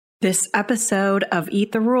This episode of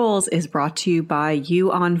Eat the Rules is brought to you by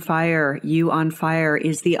You on Fire. You on Fire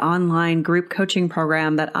is the online group coaching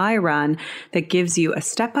program that I run that gives you a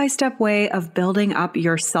step-by-step way of building up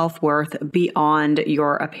your self-worth beyond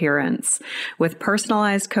your appearance. With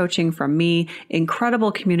personalized coaching from me,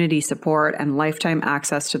 incredible community support, and lifetime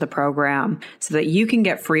access to the program so that you can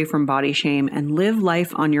get free from body shame and live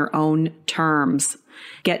life on your own terms.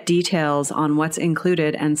 Get details on what's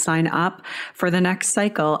included and sign up for the next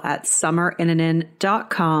cycle at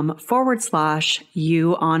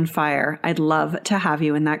summerinnanen.com/you on fire. I'd love to have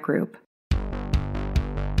you in that group.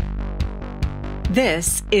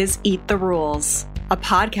 This is Eat the Rules, a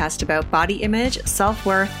podcast about body image,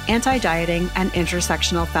 self-worth, anti-dieting, and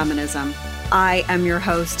intersectional feminism. I am your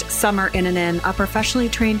host, Summer Innanen, a professionally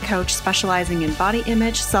trained coach specializing in body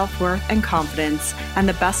image, self-worth, and confidence, and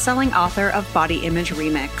the best-selling author of Body Image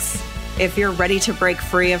Remix. If you're ready to break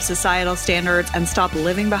free of societal standards and stop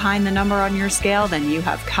living behind the number on your scale, then you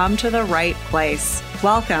have come to the right place.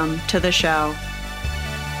 Welcome to the show.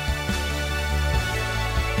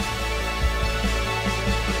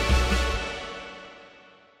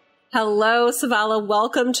 Hello, Savala.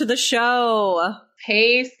 Welcome to the show.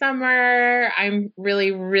 Hey, Summer. I'm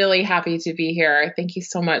really, really happy to be here. Thank you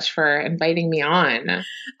so much for inviting me on.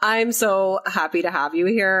 I'm so happy to have you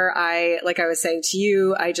here. Like I was saying to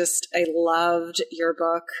you, I loved your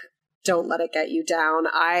book, Don't Let It Get You Down.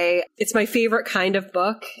 It's my favorite kind of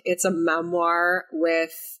book. It's a memoir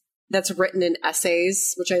that's written in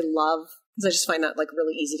essays, which I love because I just find that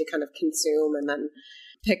really easy to kind of consume and then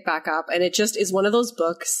pick back up. And it just is one of those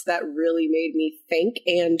books that really made me think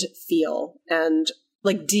and feel and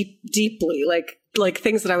deeply, like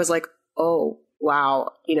things that I was like, oh,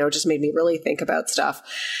 wow, just made me really think about stuff.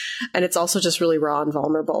 And it's also just really raw and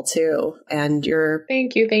vulnerable too. And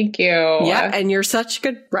Thank you. Yeah. And you're such a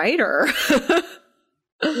good writer.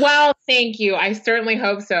 Well, thank you. I certainly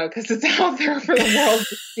hope so, because it's out there for the world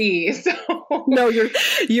to see. So no, you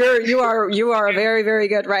are a very, very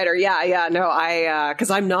good writer. Yeah. No,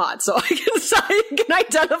 because I'm not, so I can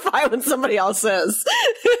identify when somebody else is.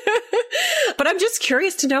 But I'm just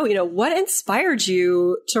curious to know, what inspired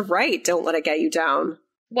you to write Don't Let It Get You Down?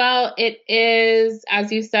 Well, it is, as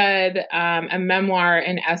you said, a memoir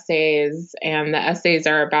in essays, and the essays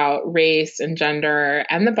are about race and gender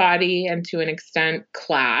and the body, and to an extent,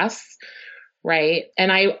 class, right?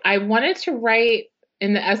 And I wanted to write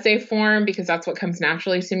in the essay form because that's what comes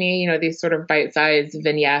naturally to me. These sort of bite-sized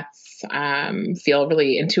vignettes feel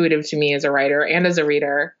really intuitive to me as a writer and as a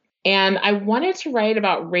reader. And I wanted to write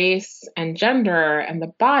about race and gender and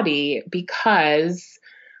the body because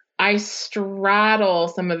I straddle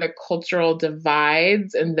some of the cultural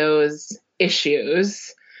divides in those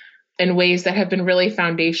issues in ways that have been really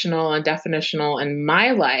foundational and definitional in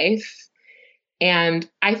my life. And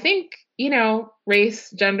I think,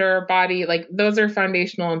 race, gender, body, those are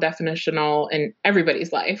foundational and definitional in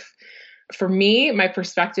everybody's life. For me, my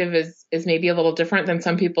perspective is maybe a little different than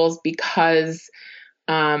some people's because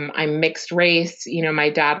I'm mixed race.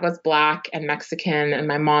 My dad was Black and Mexican, and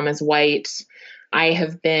my mom is white. I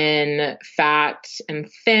have been fat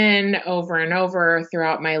and thin over and over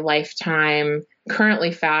throughout my lifetime,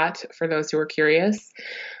 currently fat for those who are curious,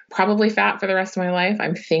 probably fat for the rest of my life.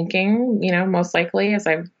 I'm thinking, most likely, as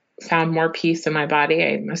I've found more peace in my body.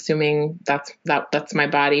 I'm assuming that's my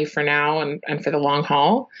body for now and for the long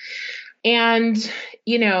haul. And,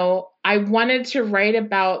 I wanted to write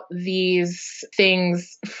about these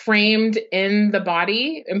things framed in the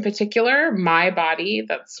body, in particular, my body,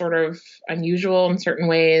 that's sort of unusual in certain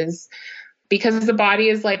ways, because the body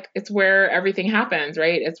is it's where everything happens,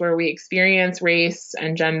 right? It's where we experience race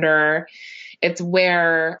and gender. It's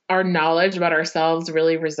where our knowledge about ourselves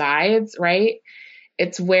really resides, right?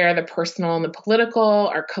 It's where the personal and the political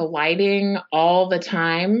are colliding all the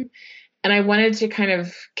time. And I wanted to kind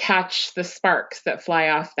of catch the sparks that fly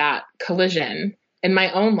off that collision in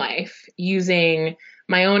my own life, using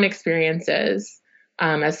my own experiences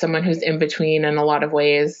as someone who's in between in a lot of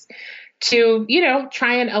ways to,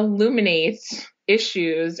 try and illuminate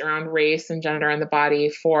issues around race and gender and the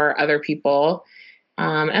body for other people.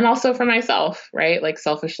 And also for myself, right?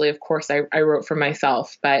 Selfishly, of course, I wrote for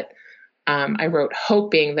myself, but I wrote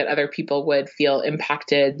hoping that other people would feel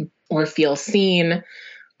impacted or feel seen,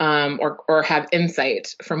 or have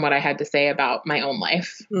insight from what I had to say about my own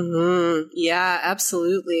life. Mm-hmm. Yeah,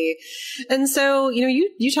 absolutely. And so,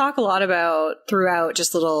 you talk a lot about throughout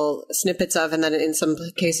just little snippets of, and then in some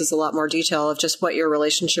cases, a lot more detail of just what your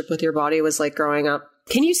relationship with your body was like growing up.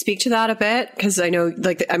 Can you speak to that a bit? Because I know,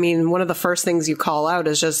 one of the first things you call out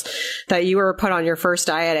is just that you were put on your first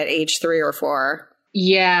diet at age 3 or 4.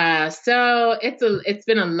 Yeah, so it's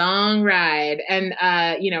been a long ride. And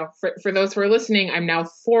for those who are listening, I'm now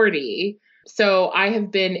 40. So I have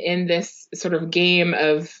been in this sort of game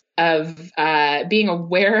of being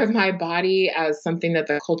aware of my body as something that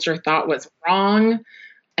the culture thought was wrong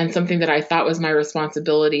and something that I thought was my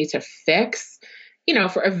responsibility to fix,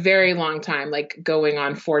 for a very long time, like going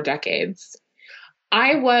on 4 decades.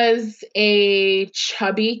 I was a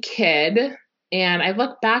chubby kid, and I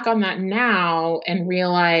look back on that now and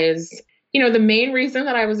realize, the main reason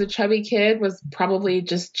that I was a chubby kid was probably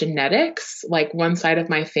just genetics. Like one side of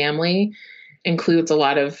my family includes a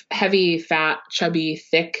lot of heavy, fat, chubby,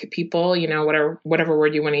 thick people, whatever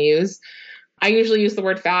word you want to use. I usually use the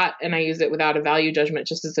word fat, and I use it without a value judgment,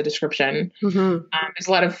 just as a description. Mm-hmm. There's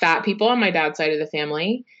a lot of fat people on my dad's side of the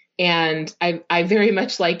family. And I very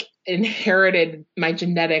much like inherited my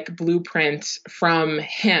genetic blueprint from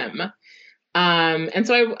him. And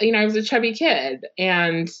so I was a chubby kid,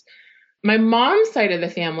 and my mom's side of the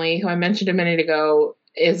family, who I mentioned a minute ago,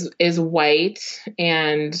 is white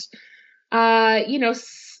and,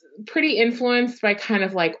 pretty influenced by kind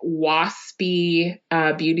of like waspy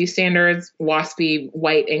beauty standards, waspy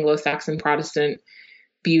white Anglo-Saxon Protestant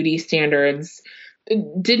beauty standards.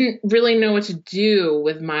 Didn't really know what to do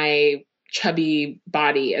with my chubby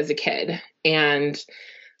body as a kid. And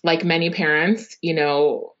like many parents,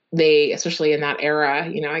 they, especially in that era,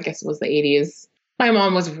 I guess it was the 80s, my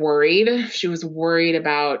mom was worried. She was worried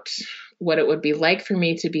about what it would be like for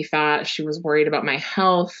me to be fat. She was worried about my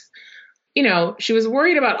health. She was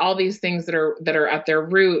worried about all these things that are at their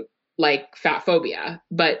root, like fat phobia,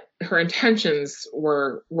 but her intentions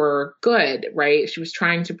were good, right? She was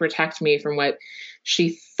trying to protect me from what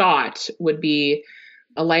she thought would be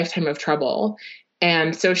a lifetime of trouble.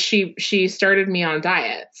 And so she started me on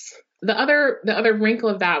diets. The other wrinkle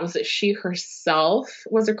of that was that she herself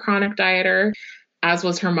was a chronic dieter, as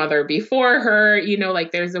was her mother before her.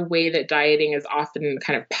 Like there's a way that dieting is often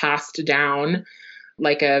kind of passed down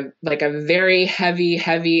like a very heavy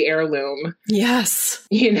heirloom. Yes.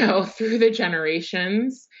 Through the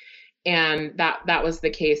generations. And that was the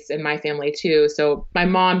case in my family too. So my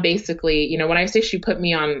mom basically, when I say she put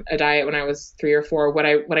me on a diet when I was 3 or 4, what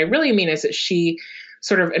I really mean is that she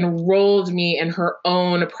sort of enrolled me in her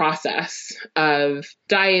own process of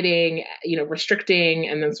dieting, restricting,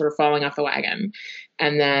 and then sort of falling off the wagon,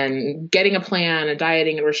 and then getting a plan and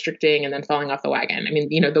dieting and restricting and then falling off the wagon. I mean,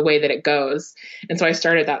 the way that it goes. And so I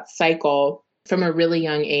started that cycle from a really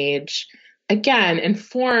young age, again,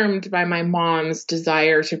 informed by my mom's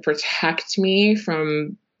desire to protect me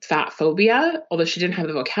from fat phobia, although she didn't have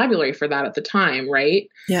the vocabulary for that at the time, right?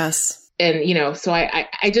 Yes. And, so I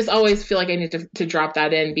just always feel like I need to drop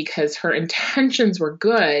that in, because her intentions were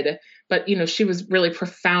good, but, she was really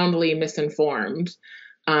profoundly misinformed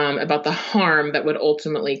about the harm that would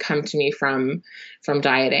ultimately come to me from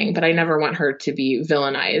dieting. But I never want her to be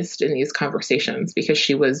villainized in these conversations, because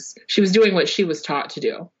she was doing what she was taught to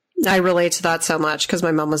do. I relate to that so much, because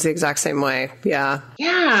my mom was the exact same way. Yeah.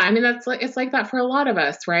 Yeah. I mean, it's like that for a lot of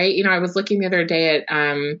us, right? I was looking the other day at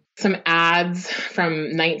some ads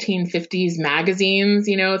from 1950s magazines,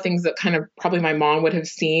 things that kind of probably my mom would have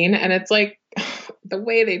seen. And it's like the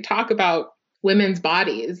way they talk about women's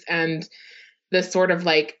bodies and the sort of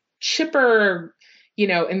like chipper,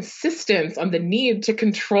 insistence on the need to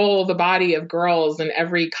control the body of girls in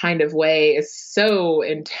every kind of way is so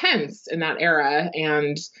intense in that era.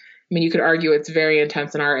 And I mean, you could argue it's very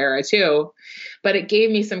intense in our era too, but it gave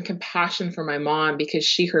me some compassion for my mom, because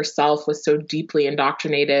she herself was so deeply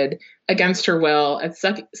indoctrinated against her will at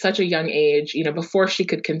such a young age, before she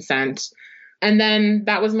could consent. And then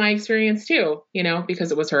that was my experience too,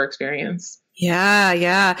 because it was her experience. Yeah,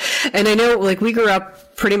 yeah. And I know, like, we grew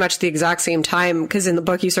up pretty much the exact same time, because in the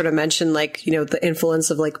book you sort of mentioned, like, the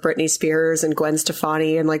influence of like Britney Spears and Gwen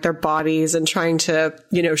Stefani and like their bodies, and trying to,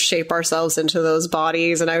 shape ourselves into those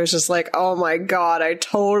bodies. And I was just like, oh my God, I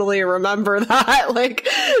totally remember that. Like,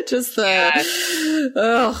 just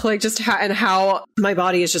how my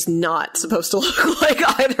body is just not supposed to look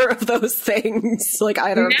like either of those things, like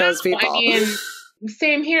either of those people. I mean,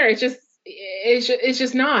 same here. It's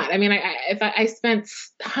just not. I mean, I spent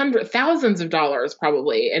thousands of dollars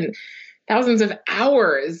probably, and thousands of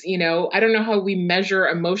hours, I don't know how we measure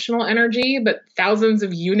emotional energy, but thousands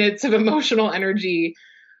of units of emotional energy,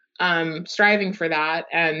 striving for that.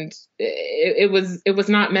 And it was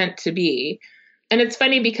not meant to be. And it's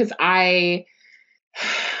funny because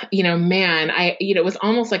it was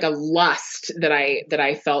almost like a lust that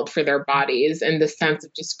I felt for their bodies, and the sense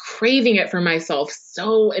of just craving it for myself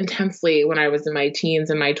so intensely when I was in my teens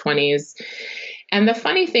and my 20s. And the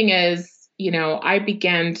funny thing is, I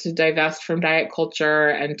began to divest from diet culture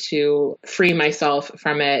and to free myself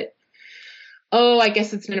from it. Oh, I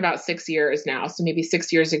guess it's been about 6 years now. So maybe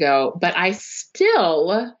 6 years ago, but I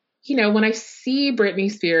still, when I see Britney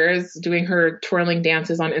Spears doing her twirling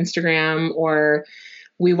dances on Instagram, or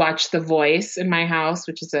we watch The Voice in my house,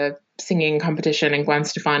 which is a singing competition, and Gwen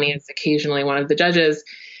Stefani is occasionally one of the judges.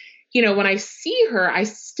 When I see her, I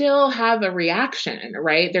still have a reaction,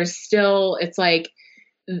 right? It's like,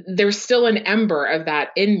 there's still an ember of that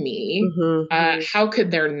in me. How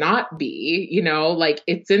could there not be? Like,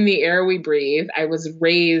 it's in the air we breathe. I was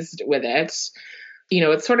raised with it.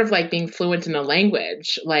 It's sort of like being fluent in a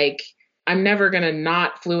language. Like, I'm never going to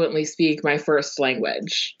not fluently speak my first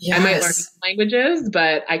language. Yes. I might learn languages,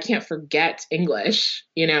 but I can't forget English,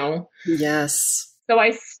 Yes. So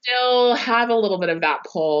I still have a little bit of that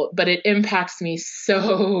pull, but it impacts me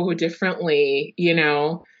so differently,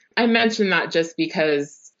 I mention that just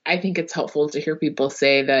because I think it's helpful to hear people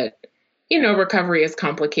say that, recovery is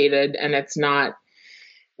complicated and it's not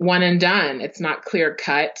one and done. It's not clear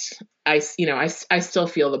cut. I still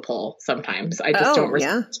feel the pull sometimes. I just don't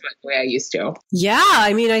respond to it the way I used to. Yeah.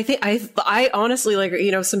 I mean, I think I honestly, like,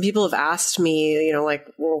 some people have asked me, like,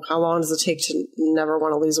 well, how long does it take to never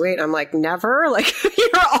want to lose weight? I'm like, never. Like,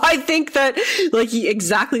 I think that, like,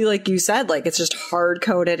 exactly like you said, like, it's just hard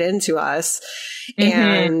coded into us.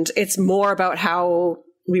 And it's more about how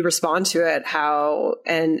we respond to it, how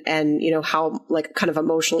like kind of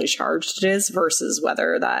emotionally charged it is versus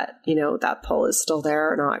whether that, that pull is still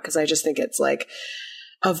there or not. Cause I just think it's like,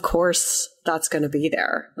 of course that's going to be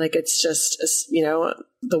there. Like, it's just,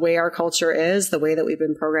 the way our culture is, the way that we've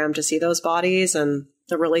been programmed to see those bodies and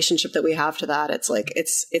the relationship that we have to that. It's like,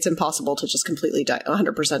 it's impossible to just completely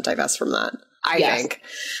 100% divest from that. I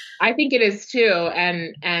think it is too.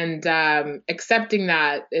 And accepting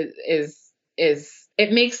that is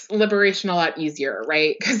it makes liberation a lot easier,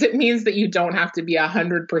 right? Because it means that you don't have to be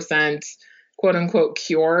 100% quote unquote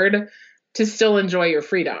cured to still enjoy your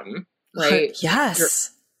freedom, right?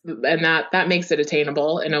 Yes. And that makes it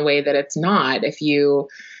attainable in a way that it's not if you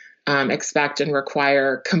expect and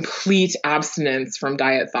require complete abstinence from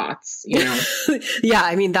diet thoughts, Yeah,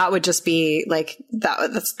 I mean, that would just be like,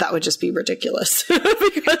 that would just be ridiculous.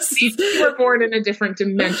 Because if you were born in a different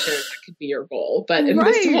dimension, that could be your goal. But in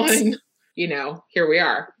this one, here we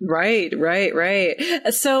are. Right.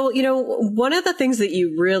 So, one of the things that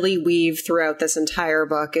you really weave throughout this entire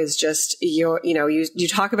book is just you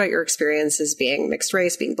talk about your experiences being mixed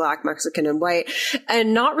race, being Black, Mexican, and white,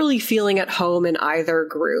 and not really feeling at home in either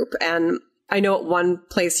group. And I know at one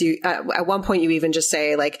point you even just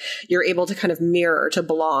say, like, you're able to kind of mirror to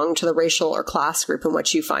belong to the racial or class group in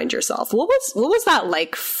which you find yourself. What was that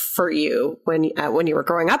like for you when you were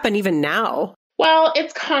growing up and even now? Well,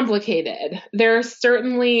 it's complicated. There are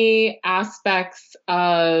certainly aspects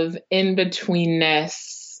of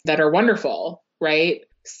in-betweenness that are wonderful, right?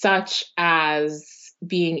 Such as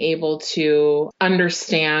being able to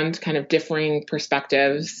understand kind of differing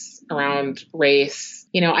perspectives around race.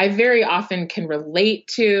 I very often can relate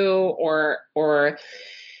to or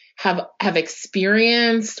have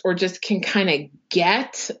experienced or just can kind of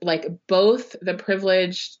get, like, both the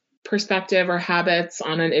privileged perspective or habits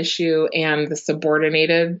on an issue and the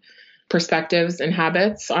subordinated perspectives and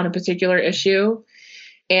habits on a particular issue.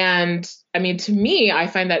 And I mean, to me, I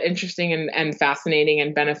find that interesting and fascinating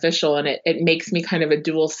and beneficial. And it makes me kind of a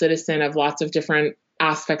dual citizen of lots of different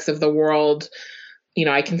aspects of the world.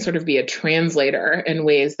 I can sort of be a translator in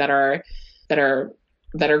ways that are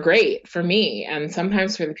great for me and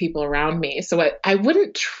sometimes for the people around me. So I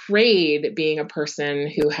wouldn't trade being a person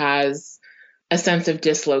who has a sense of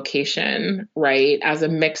dislocation, right? As a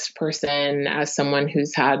mixed person, as someone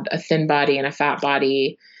who's had a thin body and a fat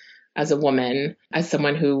body, as a woman, as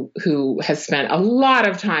someone who has spent a lot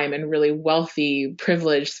of time in really wealthy,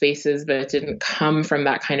 privileged spaces, but it didn't come from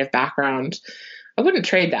that kind of background. I wouldn't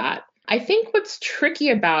trade that. I think what's tricky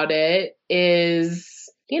about it is,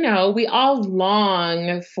 we all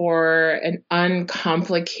long for an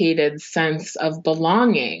uncomplicated sense of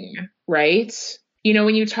belonging, right?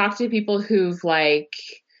 When you talk to people who've, like,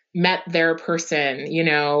 met their person,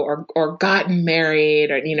 or gotten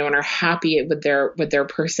married, or, and are happy with their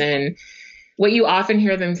person, what you often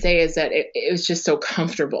hear them say is that it was just so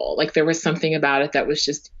comfortable. Like, there was something about it that was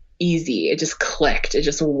just easy. It just clicked. It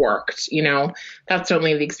just worked. That's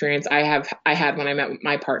certainly the experience I had when I met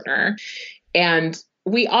my partner. And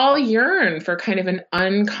we all yearn for kind of an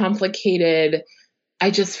uncomplicated,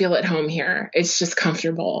 I just feel at home here. It's just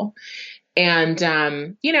comfortable. And,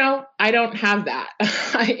 I don't have that.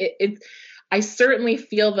 I certainly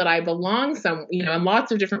feel that I belong in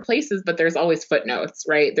lots of different places, but there's always footnotes,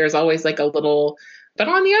 right? There's always like a little, but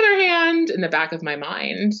on the other hand, in the back of my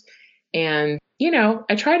mind. And,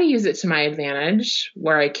 I try to use it to my advantage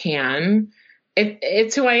where I can.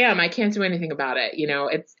 It's who I am. I can't do anything about it.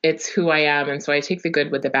 It's who I am. And so I take the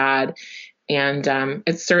good with the bad. And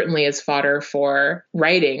it certainly is fodder for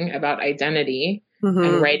writing about identity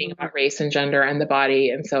and writing about race and gender and the body.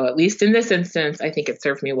 And so at least in this instance, I think it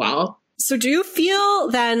served me well. So do you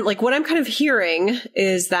feel then, like what I'm kind of hearing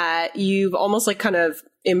is that you've almost like kind of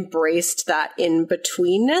embraced that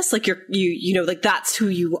in-betweenness? Like like that's who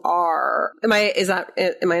you are. Am I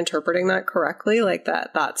interpreting that correctly? Like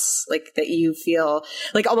that's like that you feel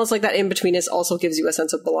like almost like that in-betweenness also gives you a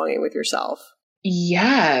sense of belonging with yourself.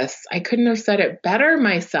 Yes. I couldn't have said it better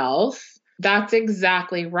myself. That's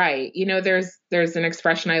exactly right. There's an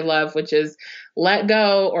expression I love, which is let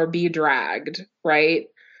go or be dragged, right?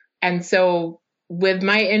 And so with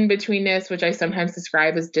my in-betweenness, which I sometimes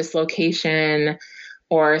describe as dislocation,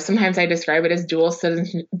 or sometimes I describe it as dual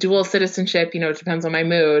citizenship, it depends on my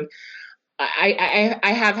mood. I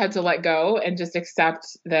have had to let go and just accept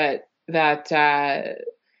that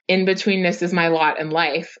in-betweenness is my lot in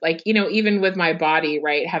life. Like, even with my body,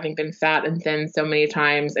 right, having been fat and thin so many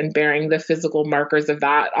times and bearing the physical markers of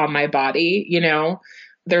that on my body,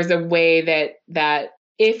 there's a way that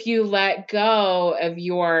if you let go of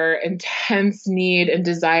your intense need and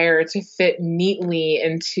desire to fit neatly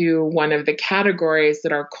into one of the categories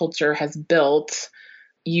that our culture has built,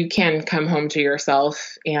 you can come home to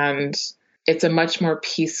yourself. And it's a much more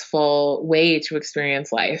peaceful way to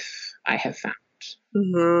experience life, I have found.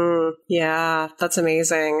 Yeah, that's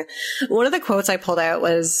amazing. One of the quotes I pulled out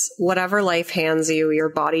was, whatever life hands you, your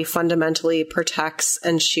body fundamentally protects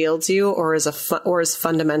and shields you, or is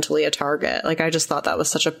fundamentally a target. Like, I just thought that was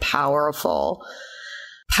such a powerful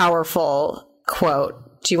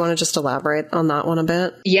quote. Do you want to just elaborate on that one a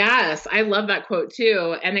bit? Yes, I love that quote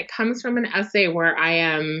too. And it comes from an essay where I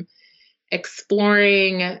am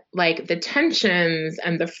exploring like the tensions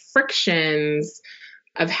and the frictions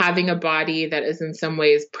of having a body that is in some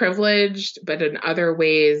ways privileged, but in other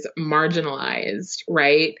ways marginalized,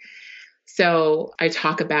 right? So I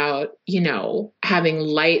talk about, having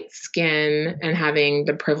light skin and having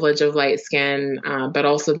the privilege of light skin, but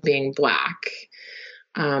also being Black.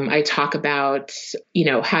 I talk about,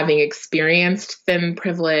 having experienced thin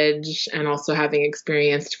privilege and also having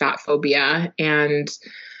experienced fat phobia. And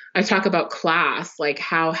I talk about class, like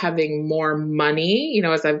how having more money,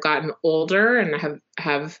 as I've gotten older and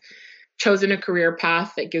have chosen a career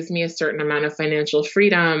path that gives me a certain amount of financial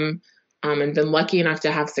freedom, and been lucky enough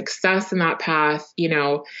to have success in that path,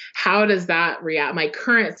 how does that my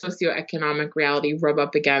current socioeconomic reality rub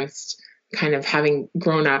up against kind of having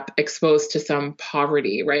grown up exposed to some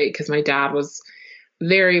poverty, right? Because my dad was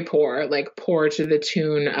very poor, like poor to the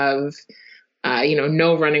tune of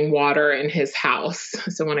no running water in his house.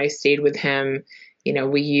 So when I stayed with him,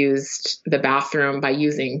 we used the bathroom by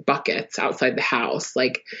using buckets outside the house.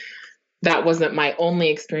 Like, that wasn't my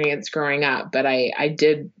only experience growing up, but I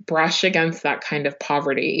did brush against that kind of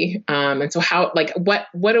poverty. And so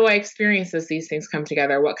what do I experience as these things come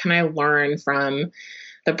together? What can I learn from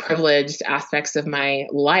the privileged aspects of my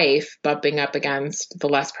life bumping up against the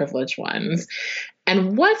less privileged ones?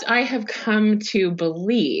 And what I have come to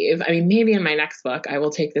believe, maybe in my next book, I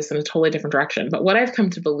will take this in a totally different direction, but what I've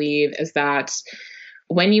come to believe is that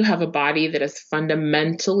when you have a body that is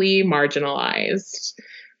fundamentally marginalized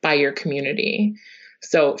by your community,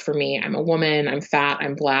 so for me, I'm a woman, I'm fat,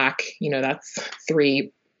 I'm Black, that's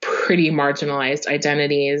 3 pretty marginalized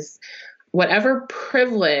identities. Whatever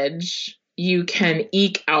privilege you can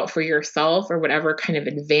eke out for yourself, or whatever kind of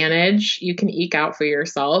advantage you can eke out for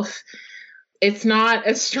yourself, it's not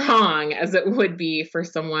as strong as it would be for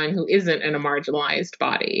someone who isn't in a marginalized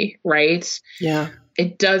body, right? Yeah.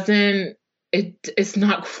 It's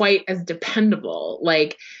not quite as dependable.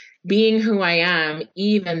 Like, being who I am,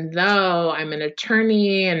 even though I'm an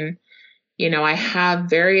attorney and, I have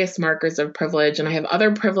various markers of privilege, and I have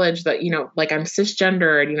other privilege that, like I'm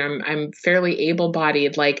cisgendered, I'm fairly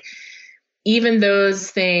able-bodied, like, even those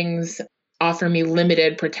things offer me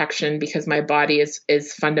limited protection because my body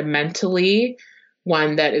is fundamentally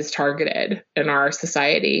one that is targeted in our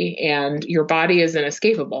society, and your body is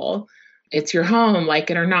inescapable. It's your home, like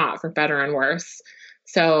it or not, for better and worse.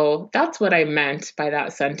 So that's what I meant by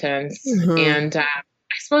that sentence. And I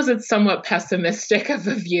suppose it's somewhat pessimistic of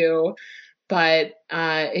a view, but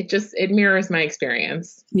it mirrors my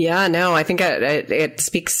experience. Yeah, no, I think it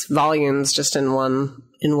speaks volumes just in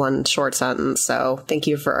one short sentence. So thank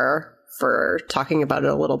you for for talking about it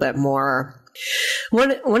a little bit more.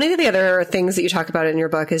 One of the other things that you talk about in your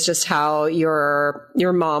book is just how your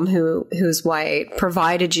mom, who's white,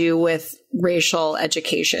 provided you with racial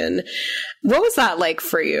education. What was that like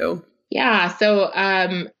for you? Yeah. So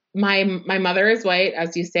my mother is white,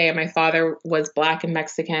 as you say, and my father was Black and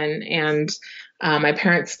Mexican. And my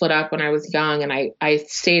parents split up when I was young, and I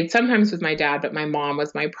stayed sometimes with my dad, but my mom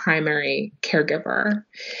was my primary caregiver.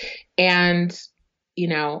 And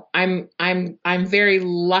I'm very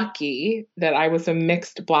lucky that I was a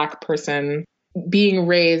mixed Black person being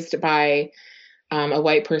raised by a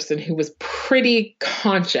white person who was pretty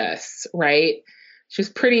conscious, right? She was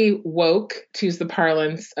pretty woke, to use the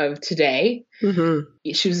parlance of today.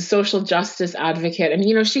 Mm-hmm. She was a social justice advocate.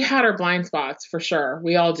 And, she had her blind spots for sure.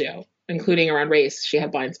 We all do, including around race. She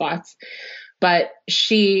had blind spots. But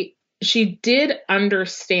she did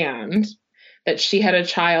understand that she had a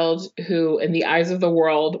child who, in the eyes of the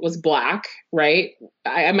world, was Black, right?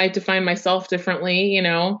 I might define myself differently,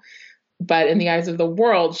 but in the eyes of the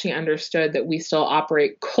world, she understood that we still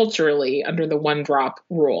operate culturally under the one drop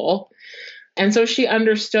rule. And so she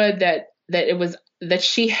understood that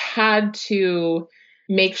she had to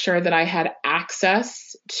make sure that I had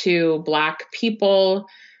access to Black people,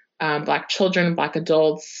 Black children, Black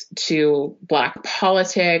adults, to Black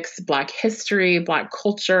politics, Black history, Black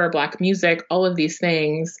culture, Black music, all of these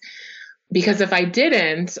things. Because if I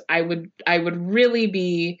didn't, I would really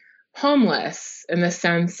be homeless in the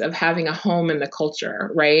sense of having a home in the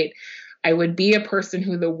culture, right? I would be a person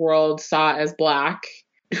who the world saw as Black,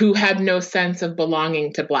 who had no sense of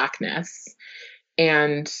belonging to Blackness.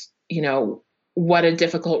 And, what a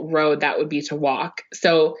difficult road that would be to walk.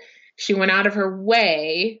 So she went out of her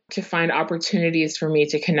way to find opportunities for me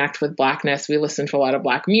to connect with Blackness. We listened to a lot of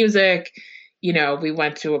Black music. We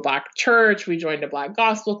went to a Black church. We joined a Black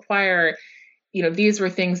gospel choir. These were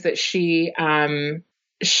things that she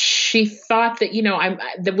thought that,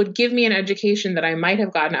 that would give me an education that I might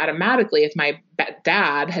have gotten automatically if my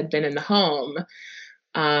dad had been in the home,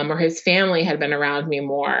 or his family had been around me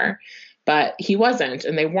more, but he wasn't,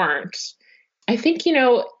 and they weren't. I think,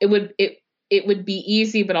 it would be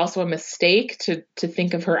easy, but also a mistake to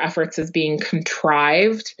think of her efforts as being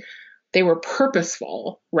contrived. They were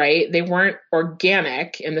purposeful, right? They weren't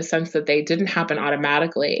organic in the sense that they didn't happen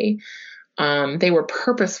automatically. They were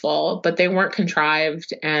purposeful, but they weren't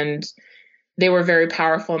contrived, and they were very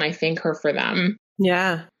powerful. And I thank her for them.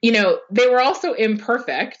 Yeah. They were also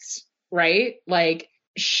imperfect, right? Like,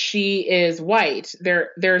 she is white.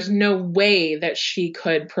 There's no way that she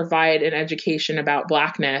could provide an education about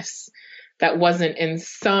Blackness that wasn't in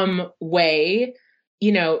some way,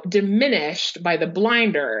 diminished by the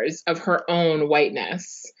blinders of her own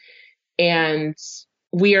whiteness. And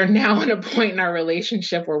we are now at a point in our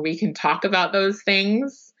relationship where we can talk about those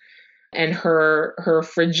things, and her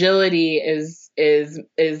fragility is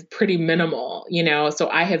pretty minimal, So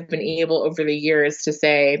I have been able over the years to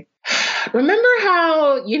say, remember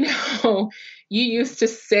how, you used to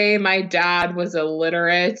say my dad was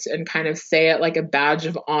illiterate, and kind of say it like a badge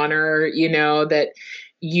of honor, that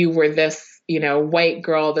you were this, white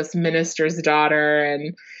girl, this minister's daughter,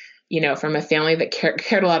 and, from a family that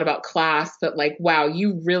cared a lot about class, but like, wow,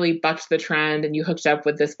 you really bucked the trend and you hooked up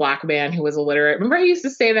with this Black man who was illiterate. Remember I used to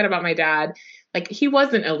say that about my dad? Like, he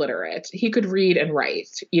wasn't illiterate. He could read and write,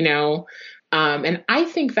 and I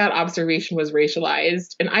think that observation was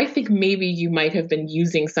racialized. And I think maybe you might have been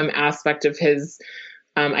using some aspect of his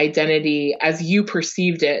identity as you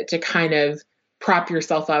perceived it to kind of prop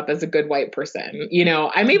yourself up as a good white person.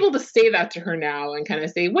 I'm able to say that to her now and kind of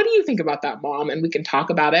say, what do you think about that, Mom? And we can talk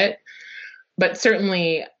about it. But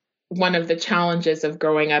certainly one of the challenges of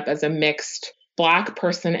growing up as a mixed Black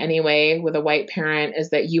person anyway, with a white parent, is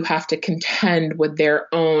that you have to contend with their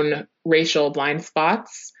own racial blind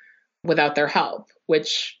spots without their help,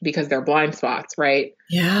 because they're blind spots, right?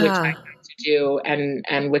 Yeah. Which I had to do,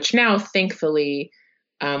 and which now, thankfully,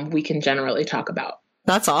 we can generally talk about.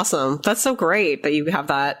 That's awesome. That's so great that you have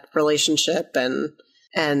that relationship, and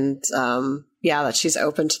that she's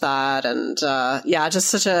open to that, and just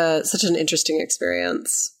such an interesting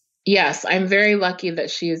experience. Yes, I'm very lucky that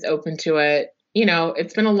she is open to it.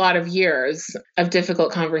 It's been a lot of years of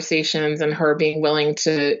difficult conversations, and her being willing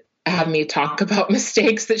to have me talk about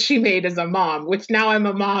mistakes that she made as a mom, which now I'm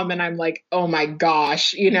a mom and I'm like, oh my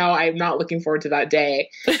gosh, I'm not looking forward to that day.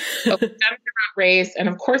 But we've done it around race. And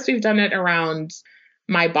of course we've done it around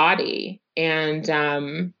my body. And,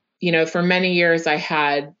 for many years I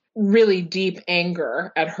had really deep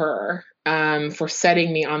anger at her for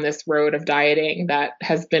setting me on this road of dieting that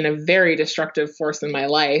has been a very destructive force in my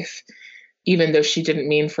life, even though she didn't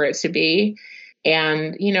mean for it to be.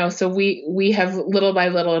 And, so we have little by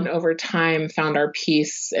little and over time found our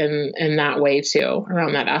peace in that way too,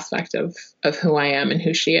 around that aspect of who I am and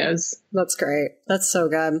who she is. That's great. That's so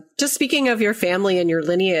good. Just speaking of your family and your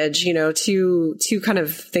lineage, two kind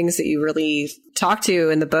of things that you really talk to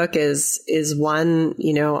in the book is one,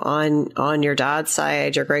 on your dad's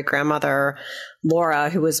side, your great grandmother, Laura,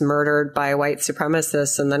 who was murdered by white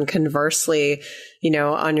supremacists. And then conversely,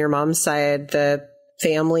 on your mom's side, the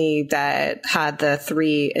family that had the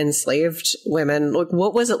 3 enslaved women. Look,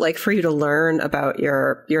 what was it like for you to learn about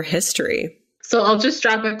your history? So I'll just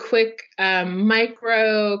drop a quick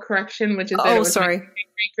micro correction, which is that it was sorry. my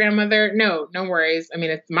great grandmother. No worries. I mean,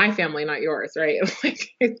 it's my family, not yours, right? Like,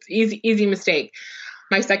 it's easy mistake.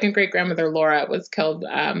 My second great grandmother, Laura, was killed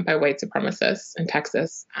by white supremacists in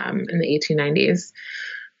Texas in the 1890s.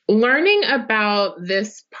 Learning about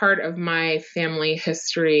this part of my family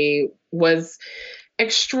history was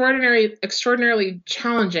extraordinarily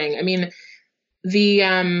challenging. I mean,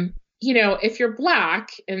 if you're Black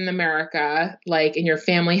in America, like, and your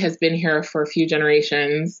family has been here for a few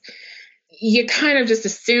generations, you kind of just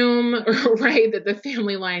assume, right, that the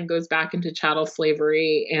family line goes back into chattel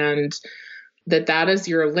slavery and that is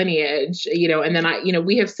your lineage, and then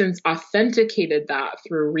we have since authenticated that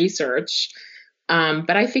through research.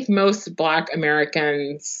 But I think most Black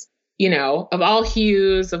Americans, of all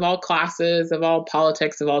hues, of all classes, of all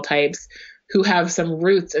politics, of all types, who have some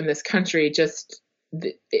roots in this country,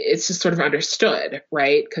 it's just sort of understood,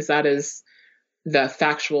 right? Because that is the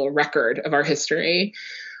factual record of our history.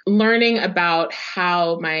 Learning about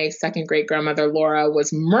how my second great grandmother, Laura,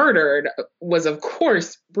 was murdered was, of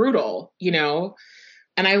course, brutal,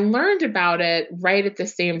 and I learned about it right at the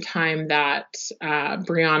same time that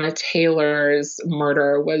Breonna Taylor's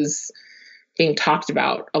murder was being talked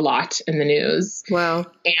about a lot in the news. Wow.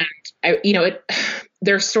 And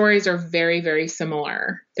their stories are very, very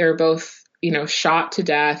similar. They're both, shot to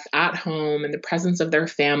death at home in the presence of their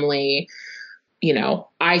family.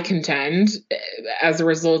 I contend as a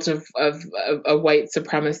result of a white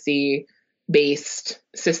supremacy based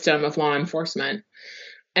system of law enforcement.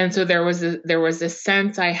 And so there was a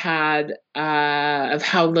sense I had of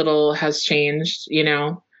how little has changed.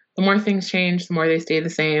 The more things change, the more they stay the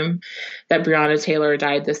same. That Breonna Taylor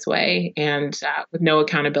died this way and with no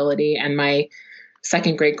accountability, and my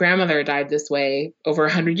second great grandmother died this way over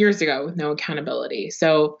 100 years ago with no accountability.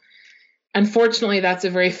 So unfortunately, that's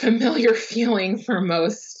a very familiar feeling for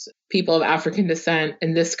most people of African descent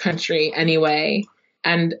in this country anyway.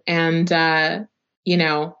 And I'm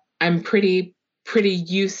pretty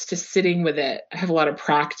used to sitting with it. I have a lot of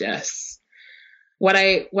practice. What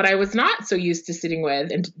I was not so used to sitting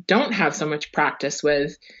with and don't have so much practice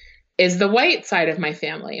with is the white side of my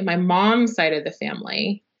family, my mom's side of the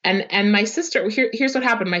family. And my sister, here's what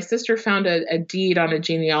happened. My sister found a deed on a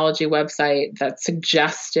genealogy website that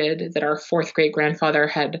suggested that our 4th great grandfather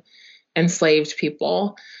had enslaved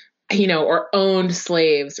people, or owned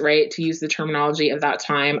slaves, right? To use the terminology of that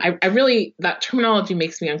time. That terminology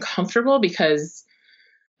makes me uncomfortable because,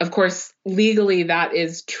 of course, legally that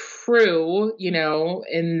is true,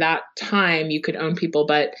 in that time you could own people,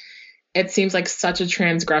 but it seems like such a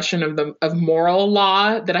transgression of moral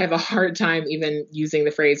law that I have a hard time even using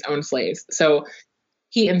the phrase own slaves. So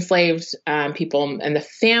he enslaved people, and the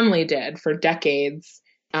family did for decades,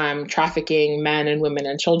 trafficking men and women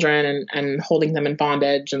and children and holding them in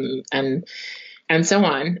bondage and so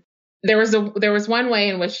on. There was one way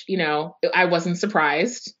in which, I wasn't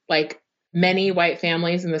surprised. Like, many white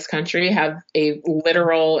families in this country have a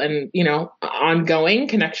literal and, ongoing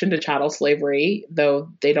connection to chattel slavery, though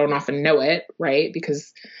they don't often know it, right?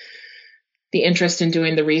 Because the interest in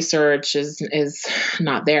doing the research is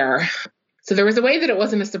not there. So there was a way that it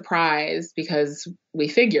wasn't a surprise because we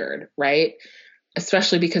figured, right?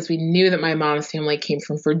 Especially because we knew that my mom's family came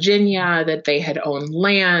from Virginia, that they had owned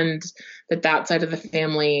land, that side of the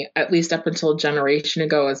family, at least up until a generation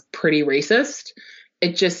ago, is pretty racist.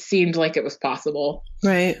 It just seemed like it was possible.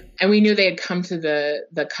 Right. And we knew they had come to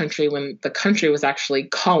the country when the country was actually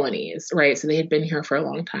colonies, right? So they had been here for a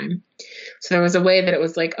long time. So there was a way that it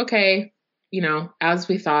was like, okay, as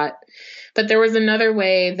we thought. But there was another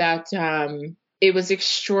way that it was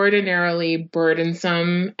extraordinarily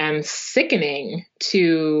burdensome and sickening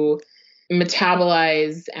to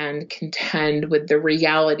metabolize and contend with the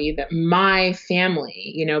reality that my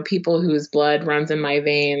family, people whose blood runs in my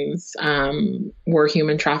veins, were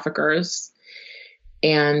human traffickers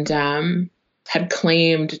and had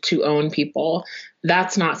claimed to own people.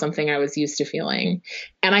 That's not something I was used to feeling.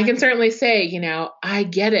 And I can certainly say, I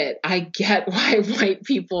get it. I get why white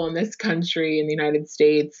people in this country, in the United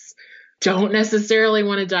States, don't necessarily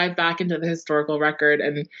want to dive back into the historical record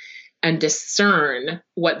and discern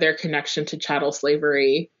what their connection to chattel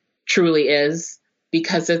slavery truly is,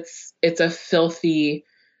 because it's a filthy,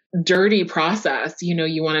 dirty process. You know,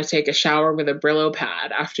 you want to take a shower with a Brillo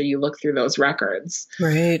pad after you look through those records.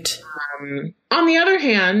 Right. On the other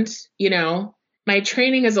hand, you know, my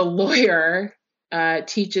training as a lawyer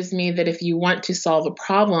teaches me that if you want to solve a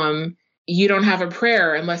problem, you don't have a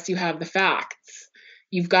prayer unless you have the facts.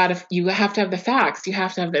 You have to have the facts. You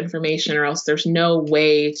have to have the information, or else there's no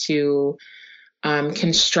way to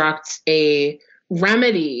construct a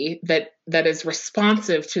remedy that is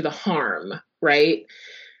responsive to the harm, right?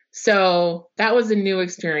 So that was a new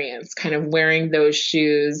experience, kind of wearing those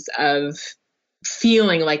shoes of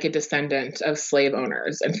feeling like a descendant of slave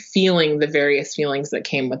owners and feeling the various feelings that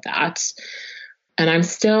came with that. And I'm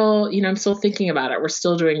still thinking about it. We're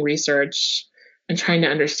still doing research and trying to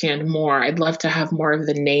understand more. I'd love to have more of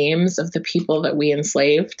the names of the people that we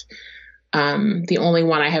enslaved. The only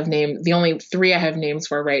 3 I have names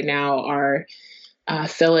for right now are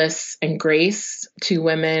Phyllis and Grace, 2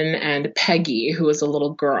 women, and Peggy, who was a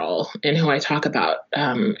little girl, and who I talk about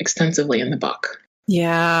extensively in the book.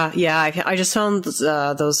 Yeah. I just found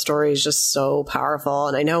those stories just so powerful.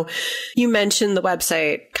 And I know you mentioned the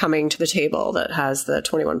website Coming to the Table that has the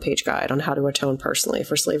 21-page guide on how to atone personally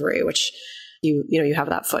for slavery, which you have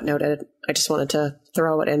that footnoted. I just wanted to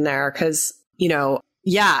throw it in there because,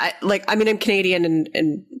 I'm Canadian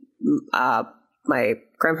and my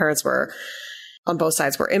grandparents were on both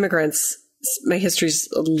sides were immigrants. My history's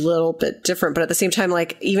a little bit different, but at the same time,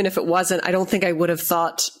 like, even if it wasn't, I don't think I would have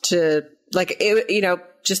thought to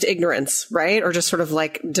just ignorance, right? Or just sort of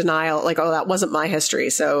like denial, like, oh, that wasn't my history.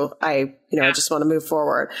 So I just want to move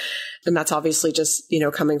forward. And that's obviously just,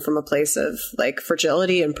 coming from a place of like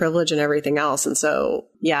fragility and privilege and everything else. And so,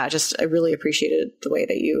 I really appreciated the way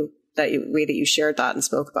that you shared that and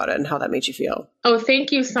spoke about it and how that made you feel. Oh,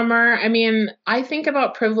 thank you, Summer. I mean, I think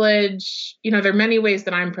about privilege, there are many ways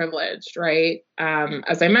that I'm privileged, right?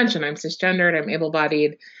 As I mentioned, I'm cisgendered, I'm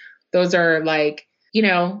able-bodied. Those are like,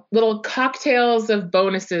 little cocktails of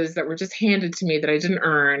bonuses that were just handed to me that I didn't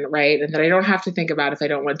earn, right? And that I don't have to think about if I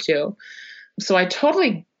don't want to. So I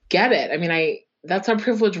totally get it. I mean, that's how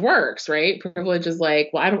privilege works, right? Privilege is like,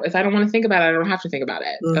 well, if I don't want to think about it, I don't have to think about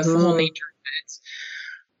it. Mm-hmm. That's the whole nature of it.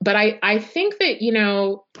 But I think that,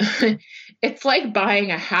 it's like buying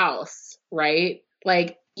a house, right?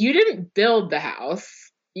 Like, you didn't build the house.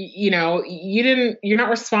 You're not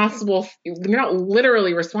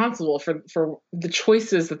literally responsible for the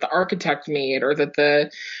choices that the architect made or that the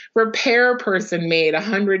repair person made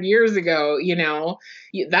 100 years ago.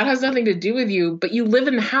 That has nothing to do with you, but you live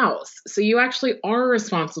in the house. So you actually are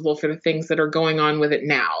responsible for the things that are going on with it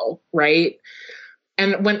now. Right.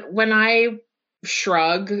 And when I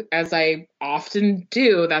shrug, as I often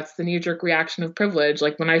do, that's the knee-jerk reaction of privilege.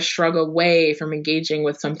 Like, when I shrug away from engaging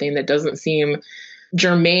with something that doesn't seem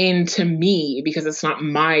germane to me because it's not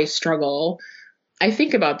my struggle, I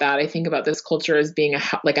think about that. I think about this culture as being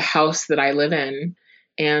like a house that I live in.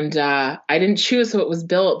 And I didn't choose how it was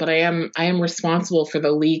built, but I am responsible for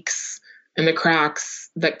the leaks and the cracks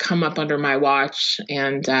that come up under my watch.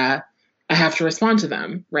 And I have to respond to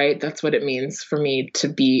them, right? That's what it means for me to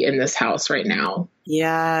be in this house right now.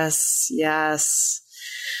 Yes.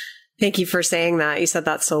 Thank you for saying that. You said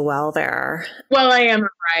that so well there. Well, I am a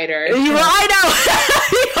writer. I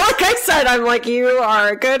know. Like I said, I'm like, you are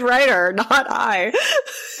a good writer, not I.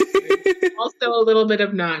 Also a little bit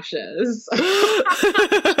obnoxious.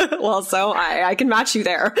 Well, so I can match you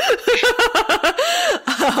there.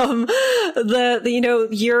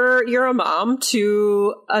 You're a mom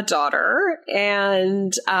to a daughter,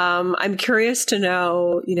 and I'm curious to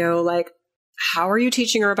know, how are you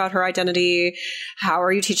teaching her about her identity? How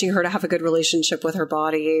are you teaching her to have a good relationship with her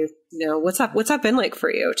body? What's that been like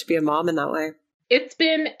for you to be a mom in that way? It's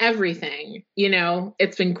been everything,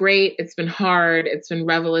 it's been great. It's been hard. It's been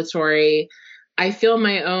revelatory. I feel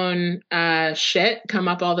my own shit come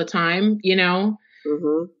up all the time,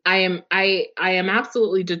 Mm-hmm. I am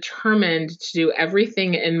absolutely determined to do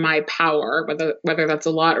everything in my power, whether that's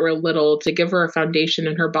a lot or a little, to give her a foundation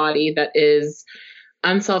in her body that is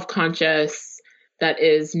unself-conscious, that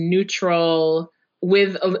is neutral,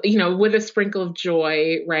 with a sprinkle of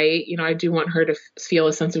joy, right? I do want her to feel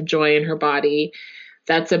a sense of joy in her body.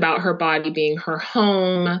 That's about her body being her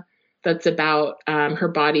home. That's about her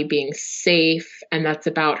body being safe. And that's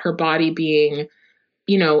about her body being,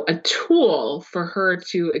 a tool for her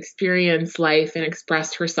to experience life and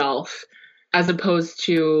express herself, as opposed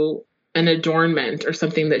to an adornment or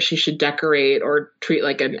something that she should decorate or treat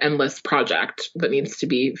like an endless project that needs to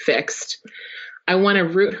be fixed. I want to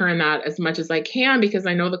root her in that as much as I can, because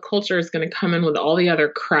I know the culture is going to come in with all the other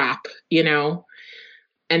crap,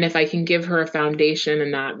 and if I can give her a foundation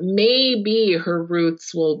in that, maybe her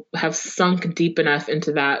roots will have sunk deep enough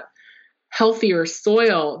into that healthier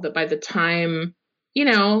soil that by the time,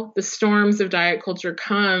 the storms of diet culture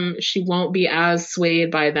come, she won't be as swayed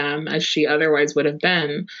by them as she otherwise would have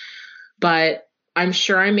been. But I'm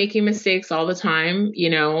sure I'm making mistakes all the time.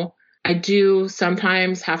 I do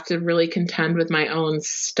sometimes have to really contend with my own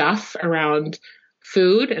stuff around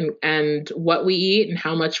food and what we eat and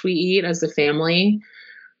how much we eat as a family.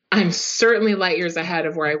 I'm certainly light years ahead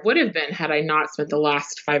of where I would have been had I not spent the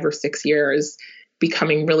last 5 or 6 years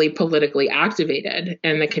becoming really politically activated,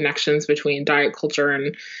 and the connections between diet culture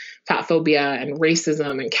and fat phobia and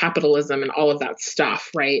racism and capitalism and all of that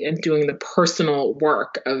stuff, right? And doing the personal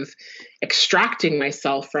work of extracting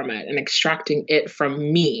myself from it and extracting it from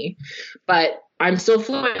me. But I'm still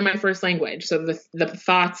fluent in my first language. So the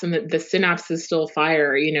thoughts and the synapses still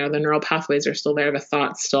fire, the neural pathways are still there. The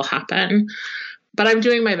thoughts still happen. But I'm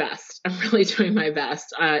doing my best. I'm really doing my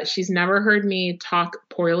best. She's never heard me talk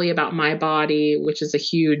poorly about my body, which is a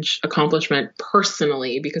huge accomplishment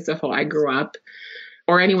personally because of how I grew up,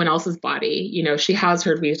 or anyone else's body. She has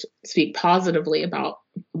heard me speak positively about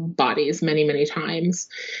bodies many, many times.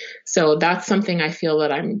 So that's something I feel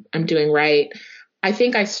that I'm doing right. I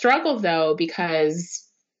think I struggle though, because,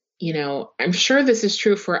 I'm sure this is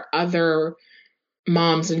true for other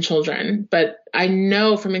moms and children, but I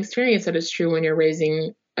know from experience that it's true when you're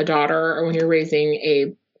raising a daughter or when you're raising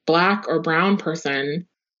a Black or brown person.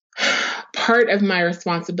 Part of my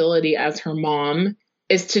responsibility as her mom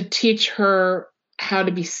is to teach her how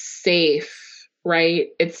to be safe, right?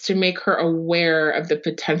 It's to make her aware of the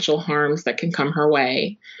potential harms that can come her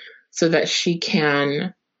way so that she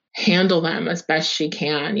can handle them as best she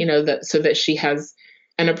can, so that she has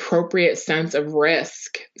an appropriate sense of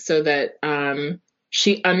risk, so that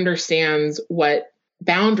she understands what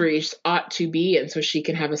boundaries ought to be, and so she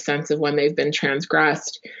can have a sense of when they've been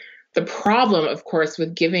transgressed. The problem, of course,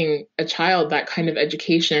 with giving a child that kind of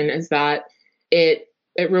education is that it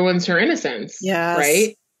ruins her innocence, yes.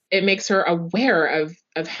 Right? It makes her aware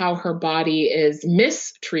of how her body is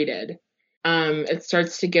mistreated. It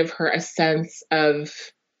starts to give her a sense of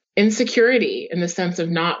insecurity, in the sense of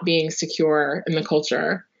not being secure in the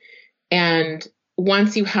culture. And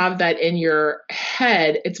once you have that in your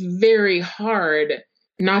head, it's very hard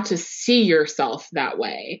not to see yourself that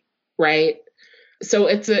way, right? So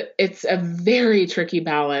it's a very tricky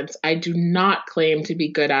balance. I do not claim to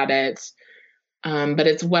be good at it, but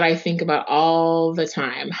it's what I think about all the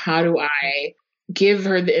time. How do I give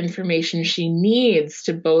her the information she needs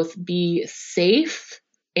to both be safe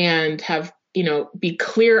and have, be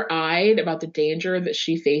clear-eyed about the danger that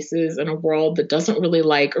she faces in a world that doesn't really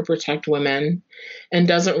like or protect women and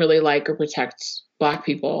doesn't really like or protect Black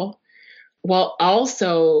people, while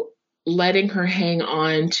also letting her hang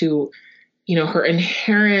on to, her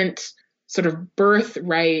inherent sort of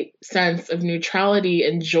birthright sense of neutrality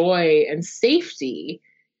and joy and safety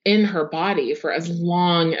in her body for as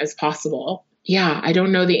long as possible. Yeah, I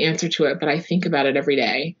don't know the answer to it, but I think about it every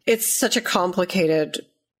day. It's such a complicated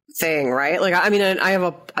thing, right? Like, I mean, I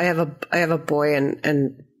have a boy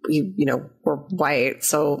and we're white,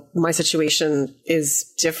 so my situation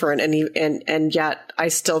is different, and yet I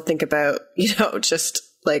still think about, just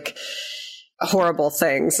like horrible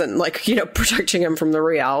things and like, protecting him from the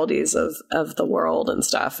realities of the world and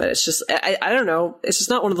stuff. And it's just, I don't know. It's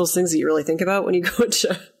just not one of those things that you really think about when you go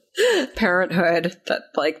into parenthood, that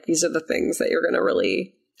like, these are the things that you're going to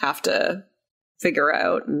really have to figure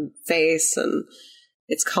out and face. And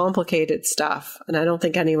it's complicated stuff. And I don't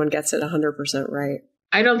think anyone gets it 100% right.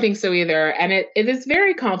 I don't think so either. And it is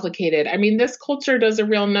very complicated. I mean, this culture does a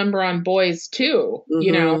real number on boys too,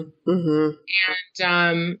 Mm-hmm.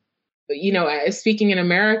 And, speaking in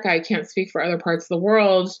America, I can't speak for other parts of the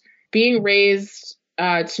world. Being raised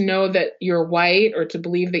to know that you're white or to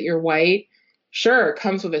believe that you're white, sure,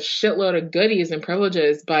 comes with a shitload of goodies and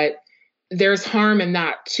privileges, but there's harm in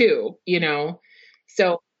that too,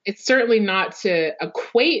 So it's certainly not to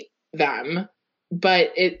equate them,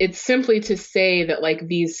 but it's simply to say that like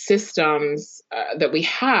these systems that we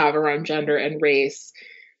have around gender and race,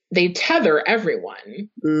 they tether everyone.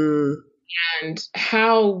 And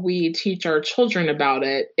how we teach our children about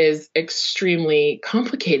it is extremely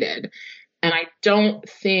complicated. And I don't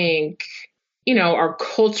think, our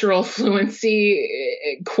cultural fluency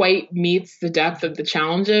quite meets the depth of the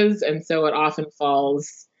challenges. And so it often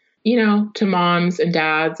falls, to moms and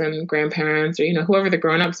dads and grandparents or, whoever the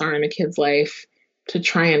grownups are in a kid's life to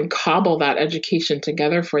try and cobble that education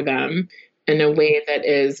together for them in a way that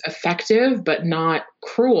is effective, but not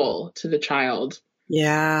cruel to the child.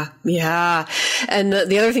 Yeah. Yeah. And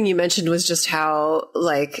the other thing you mentioned was just how,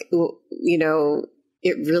 like, you know,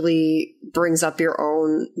 it really brings up your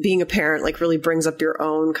own, being a parent, like really brings up your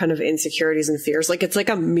own kind of insecurities and fears. Like it's like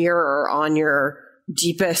a mirror on your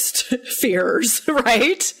deepest fears,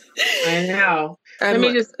 right? I know. Let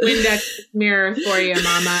me just Windex this mirror for you,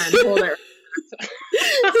 Mama, and hold it.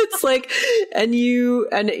 It's like, and you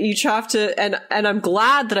have to, and I'm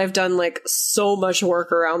glad that I've done like so much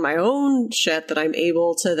work around my own shit that I'm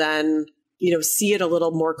able to then, you know, see it a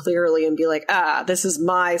little more clearly and be like, this is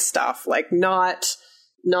my stuff, like not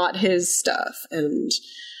his stuff. And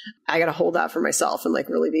I got to hold that for myself and like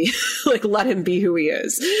really be like, let him be who he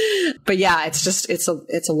is. But yeah, it's just, it's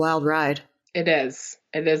a wild ride. It is.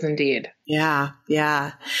 It is indeed. Yeah.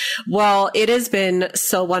 Yeah. Well, it has been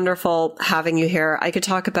so wonderful having you here. I could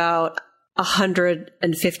talk about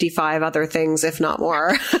 155 other things, if not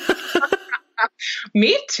more.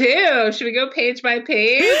 Me too. Should we go page by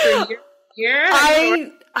page?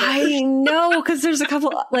 I know, because there's a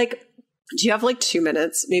couple, like, do you have like 2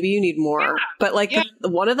 minutes? Maybe you need more. Yeah. But like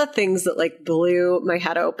one of the things that like blew my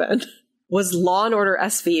head open was Law and Order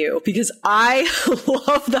SVU, because I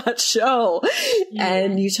love that show. Yeah.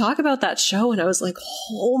 And you talk about that show and I was like,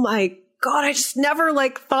 oh my God, I just never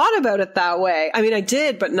like thought about it that way. I mean, I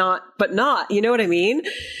did, but not, you know what I mean?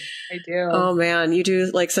 I do. Oh man, you do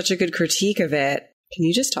like such a good critique of it. Can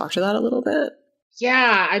you just talk to that a little bit?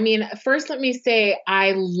 Yeah. I mean, first let me say,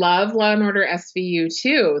 I love Law and Order SVU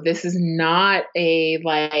too. This is not a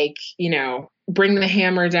like, you know, bring the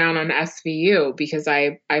hammer down on SVU, because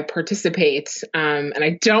I participate, and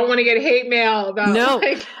I don't want to get hate mail about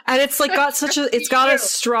like, and it's like got such a, it's got a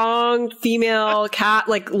strong female cat,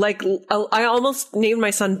 like I almost named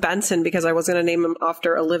my son Benson because I was going to name him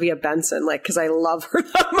after Olivia Benson, like, cause I love her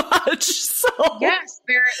that much. So yes,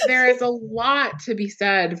 there is a lot to be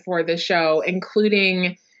said for the show,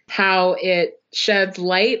 including how it sheds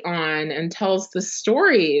light on and tells the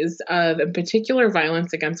stories of, in particular,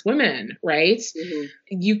 violence against women, right? Mm-hmm.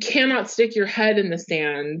 You cannot stick your head in the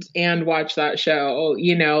sand and watch that show,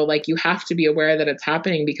 you know, like you have to be aware that it's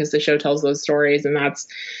happening because the show tells those stories, and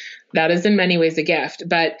that is in many ways a gift.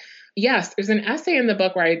 But yes, there's an essay in the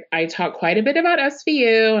book where I talk quite a bit about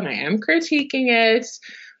SVU, and I am critiquing it,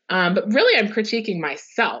 but really I'm critiquing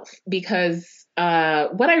myself, because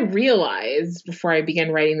what I realized before I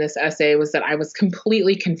began writing this essay was that I was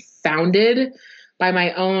completely confounded by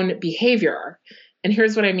my own behavior. And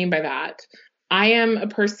here's what I mean by that. I am a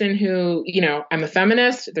person who, you know, I'm a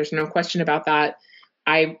feminist. There's no question about that.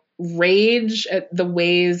 I rage at the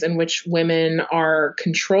ways in which women are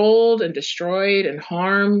controlled and destroyed and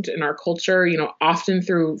harmed in our culture, you know, often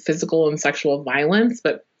through physical and sexual violence,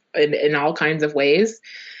 but in all kinds of ways.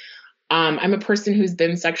 I'm a person who's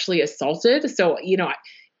been sexually assaulted. So, you know,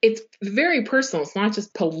 it's very personal. It's not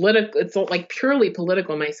just political. It's like purely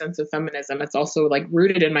political, my sense of feminism. It's also like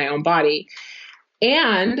rooted in my own body.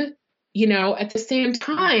 And, you know, at the same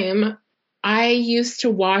time, I used to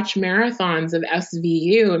watch marathons of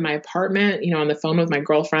SVU in my apartment, you know, on the phone with my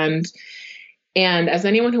girlfriend. And as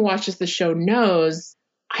anyone who watches the show knows,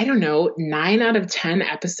 I don't know, 9 out of 10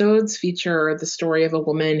 episodes feature the story of a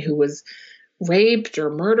woman who was raped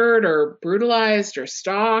or murdered or brutalized or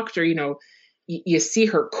stalked, or, you know, you see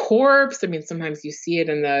her corpse. I mean, sometimes you see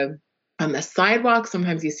it on the sidewalk.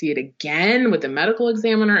 Sometimes you see it again with the medical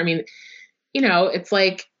examiner. I mean, you know, it's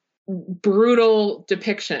like brutal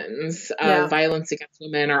depictions of violence against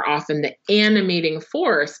women are often the animating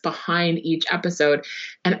force behind each episode.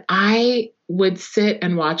 And I would sit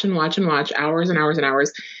and watch hours and hours and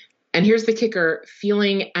hours. And here's the kicker,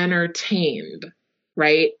 feeling entertained.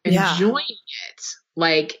 Right? Enjoying it,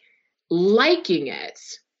 like liking it.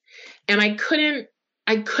 And I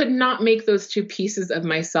could not make those two pieces of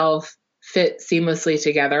myself fit seamlessly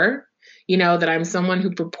together. You know, that I'm someone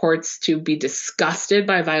who purports to be disgusted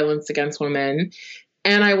by violence against women,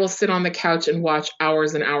 and I will sit on the couch and watch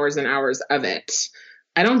hours and hours and hours of it.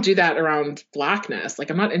 I don't do that around Blackness. Like,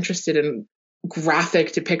 I'm not interested in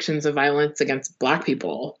graphic depictions of violence against Black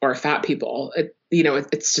people or fat people.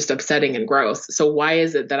 It's just upsetting and gross. So why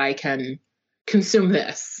is it that I can consume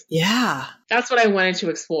this? Yeah. That's what I wanted to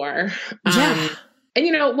explore. Yeah. And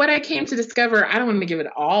you know, what I came to discover, I don't want to give it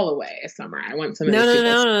all away, Summer. I want some of these people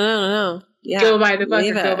no. Yeah. Go buy the book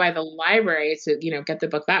or go by the library to, you know, get the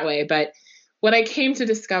book that way. But what I came to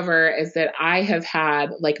discover is that I have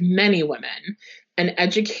had, like many women, an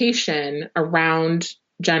education around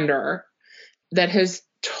gender that has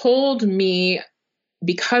told me,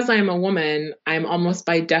 because I'm a woman, I'm almost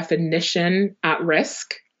by definition at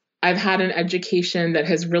risk I've had an education that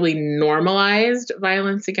has really normalized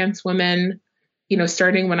violence against women,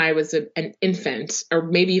 starting when I was an infant, or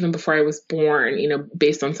maybe even before I was born,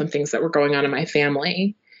 based on some things that were going on in my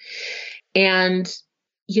family. And,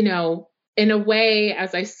 in a way,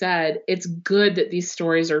 as I said, it's good that these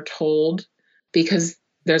stories are told because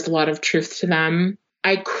there's a lot of truth to them.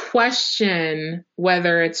 I question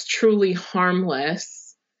whether it's truly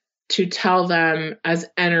harmless to tell them as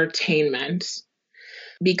entertainment,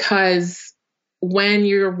 because when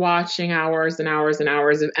you're watching hours and hours and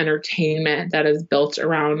hours of entertainment that is built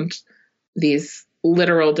around these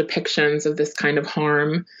literal depictions of this kind of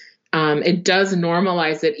harm, it does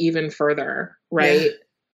normalize it even further, right?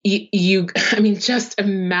 Yeah. Just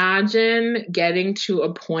imagine getting to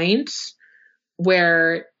a point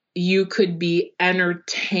where you could be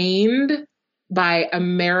entertained by a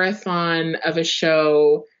marathon of a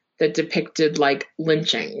show that depicted like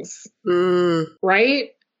lynchings, right?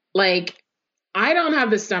 Like, I don't have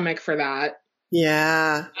the stomach for that.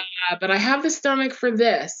 Yeah. But I have the stomach for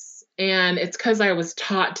this. And it's because I was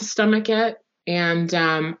taught to stomach it. And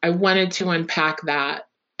I wanted to unpack that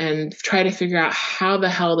and try to figure out how the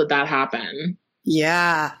hell did that happen?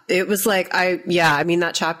 Yeah, it was like,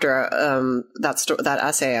 that chapter, that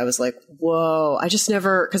essay, I was like, whoa, I just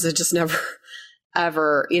never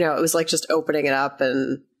ever, it was like just opening it up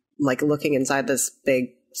and like looking inside this big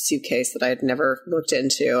suitcase that I had never looked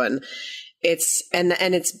into. And it's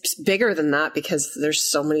bigger than that because there's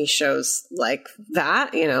so many shows like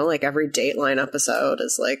that, like every Dateline episode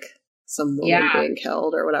is like some woman being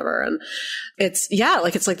killed or whatever. And it's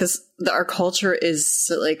like this, our culture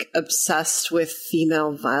is like obsessed with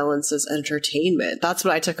female violence as entertainment. That's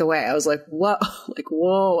what I took away. I was like,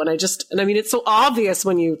 whoa. And it's so obvious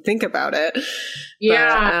when you think about it.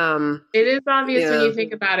 Yeah. But, it is obvious when you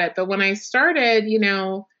think about it. But when I started,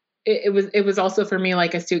 it was also for me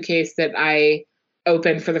like a suitcase that I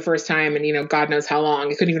opened for the first time and, God knows how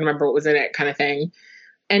long. I couldn't even remember what was in it, kind of thing.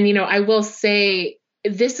 And, I will say,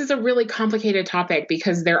 this is a really complicated topic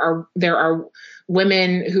because there are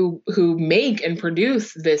women who make and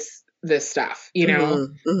produce this stuff,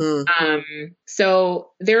 So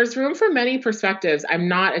there's room for many perspectives. I'm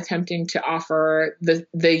not attempting to offer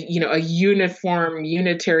a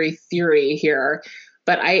unitary theory here,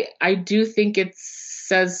 but I do think it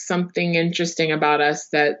says something interesting about us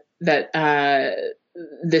that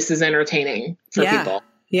this is entertaining for people.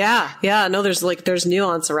 Yeah. No, there's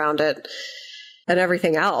nuance around it. And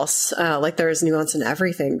everything else, like there is nuance in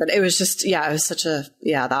everything, but it was just, it was such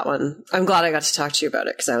that one. I'm glad I got to talk to you about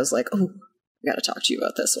it because I was like, oh, I got to talk to you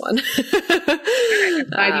about this one. I'm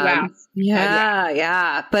glad you asked.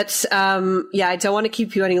 Yeah. But I don't want to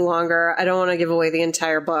keep you any longer. I don't want to give away the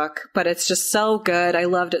entire book, but it's just so good. I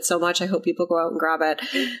loved it so much. I hope people go out and grab it.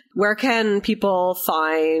 Where can people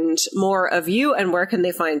find more of you, and where can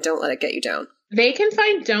they find Don't Let It Get You Down? They can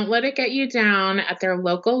find Don't Let It Get You Down at their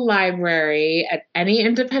local library, at any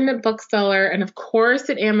independent bookseller, and of course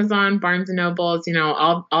at Amazon, Barnes and Nobles,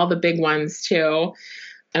 all the big ones too.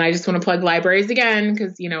 And I just want to plug libraries again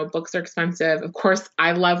because, books are expensive. Of course,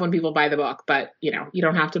 I love when people buy the book, but, you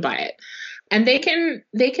don't have to buy it. And they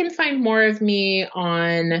can find more of me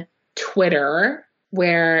on Twitter,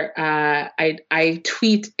 where I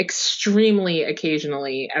tweet extremely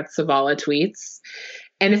occasionally at Savala Tweets.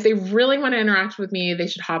 And if they really want to interact with me, they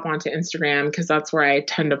should hop onto Instagram because that's where I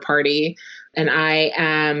tend to party. And I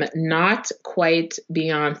am not quite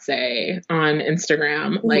Beyonce on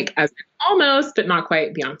Instagram, like as almost, but not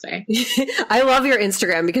quite Beyonce. I love your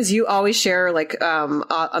Instagram because you always share like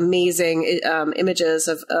amazing images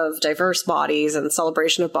of diverse bodies and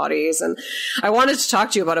celebration of bodies. And I wanted to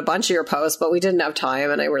talk to you about a bunch of your posts, but we didn't have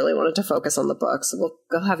time, and I really wanted to focus on the book. So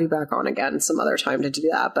we'll have you back on again some other time to do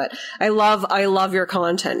that. But I love your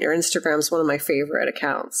content. Your Instagram is one of my favorite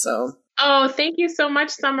accounts. So. Oh, thank you so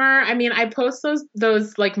much, Summer. I post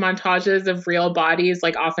those like montages of real bodies,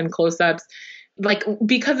 like often close-ups, like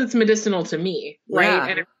because it's medicinal to me, right? Yeah.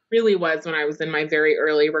 And it really was when I was in my very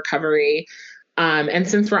early recovery. And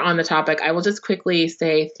since we're on the topic, I will just quickly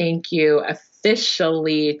say thank you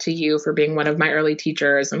officially to you for being one of my early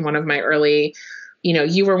teachers and one of my early,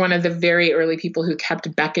 you were one of the very early people who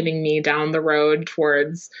kept beckoning me down the road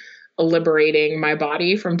towards liberating my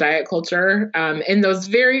body from diet culture in those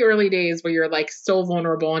very early days where you're like so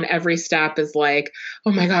vulnerable and every step is like,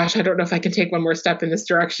 oh my gosh, I don't know if I can take one more step in this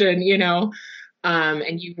direction,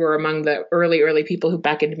 and you were among the early people who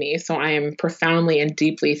beckoned me. So I am profoundly and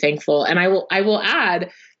deeply thankful. And I will add,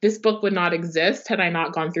 this book would not exist had I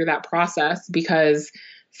not gone through that process, because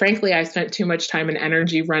frankly, I spent too much time and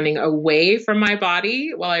energy running away from my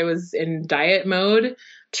body while I was in diet mode.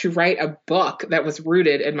 to write a book that was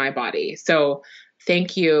rooted in my body. So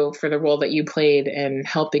thank you for the role that you played in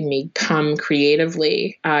helping me come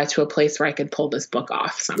creatively to a place where I could pull this book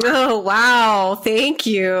off. Summer. Oh, wow. Thank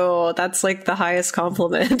you. That's like the highest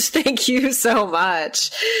compliment. Thank you so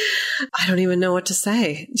much. I don't even know what to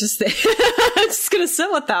say. I'm just going to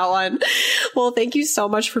sit with that one. Well, thank you so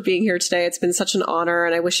much for being here today. It's been such an honor,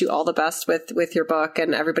 and I wish you all the best with your book,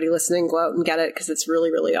 and everybody listening, go out and get it because it's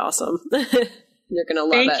really, really awesome. You're going to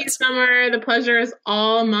love it. Thank you, Summer. The pleasure is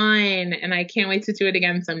all mine, and I can't wait to do it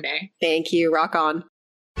again someday. Thank you. Rock on.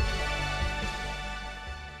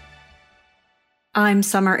 I'm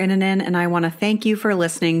Summer Innanen, and I want to thank you for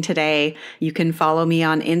listening today. You can follow me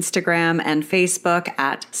on Instagram and Facebook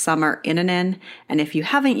at Summer Innanen. And if you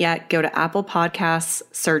haven't yet, go to Apple Podcasts,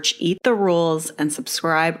 search Eat the Rules, and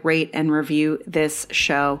subscribe, rate, and review this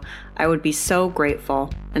show. I would be so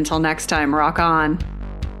grateful. Until next time, rock on.